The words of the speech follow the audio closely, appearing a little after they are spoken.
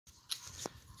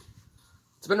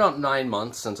It's been about 9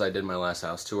 months since I did my last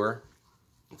house tour.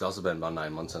 It's also been about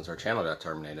 9 months since our channel got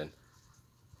terminated.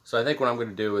 So I think what I'm going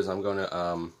to do is I'm going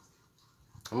to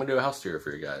do a house tour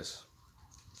for you guys.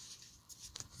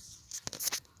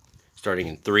 Starting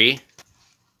in 3,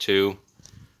 2,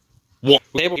 1.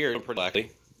 Table here pretty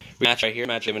likely. We match right here,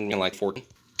 match even in like 14.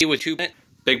 With 2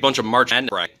 big bunch of March and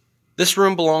right. This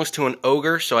room belongs to an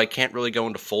ogre, so I can't really go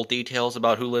into full details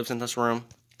about who lives in this room.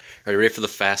 Are you ready for the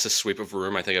fastest sweep of a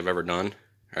room I think I've ever done?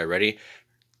 All right, ready?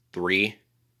 3,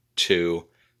 2.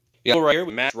 You got right here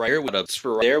with Matt right here with a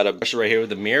screw right there, got a brush right here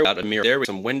with a mirror, got a mirror there with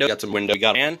some window, got some window,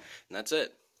 got a fan, and that's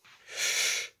it.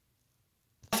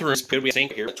 Bathroom's good. We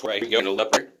think here. That's right here. Go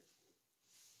up here.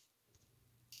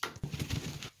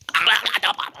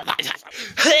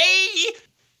 Hey!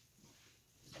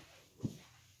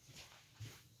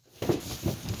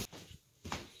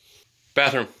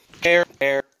 Bathroom.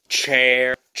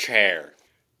 Chair.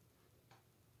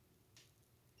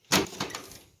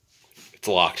 It's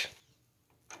locked.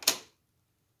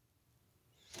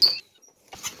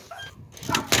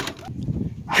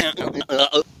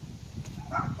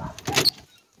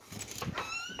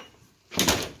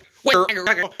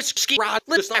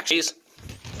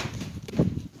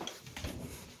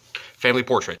 Family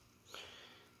portrait.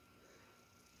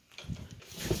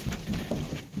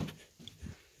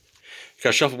 Got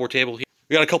a shuffleboard table here.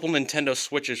 We got a couple Nintendo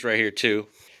Switches right here too.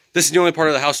 This is the only part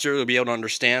of the house tour you'll be able to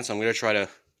understand, so I'm going to try to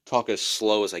talk as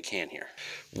slow as I can here.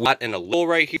 Lot and a little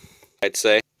right here, I'd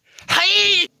say.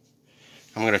 Hey!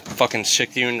 I'm going to fucking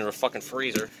stick you into a fucking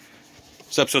freezer.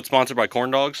 This episode's sponsored by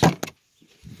Corn Dogs.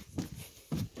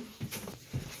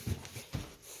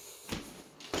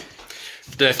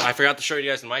 I forgot to show you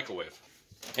guys the microwave.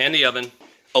 And the oven.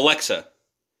 Alexa,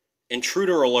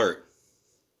 intruder alert.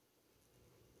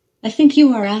 I think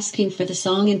you are asking for the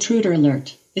song Intruder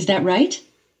Alert. Is that right?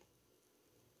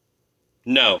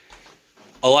 No.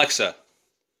 Alexa,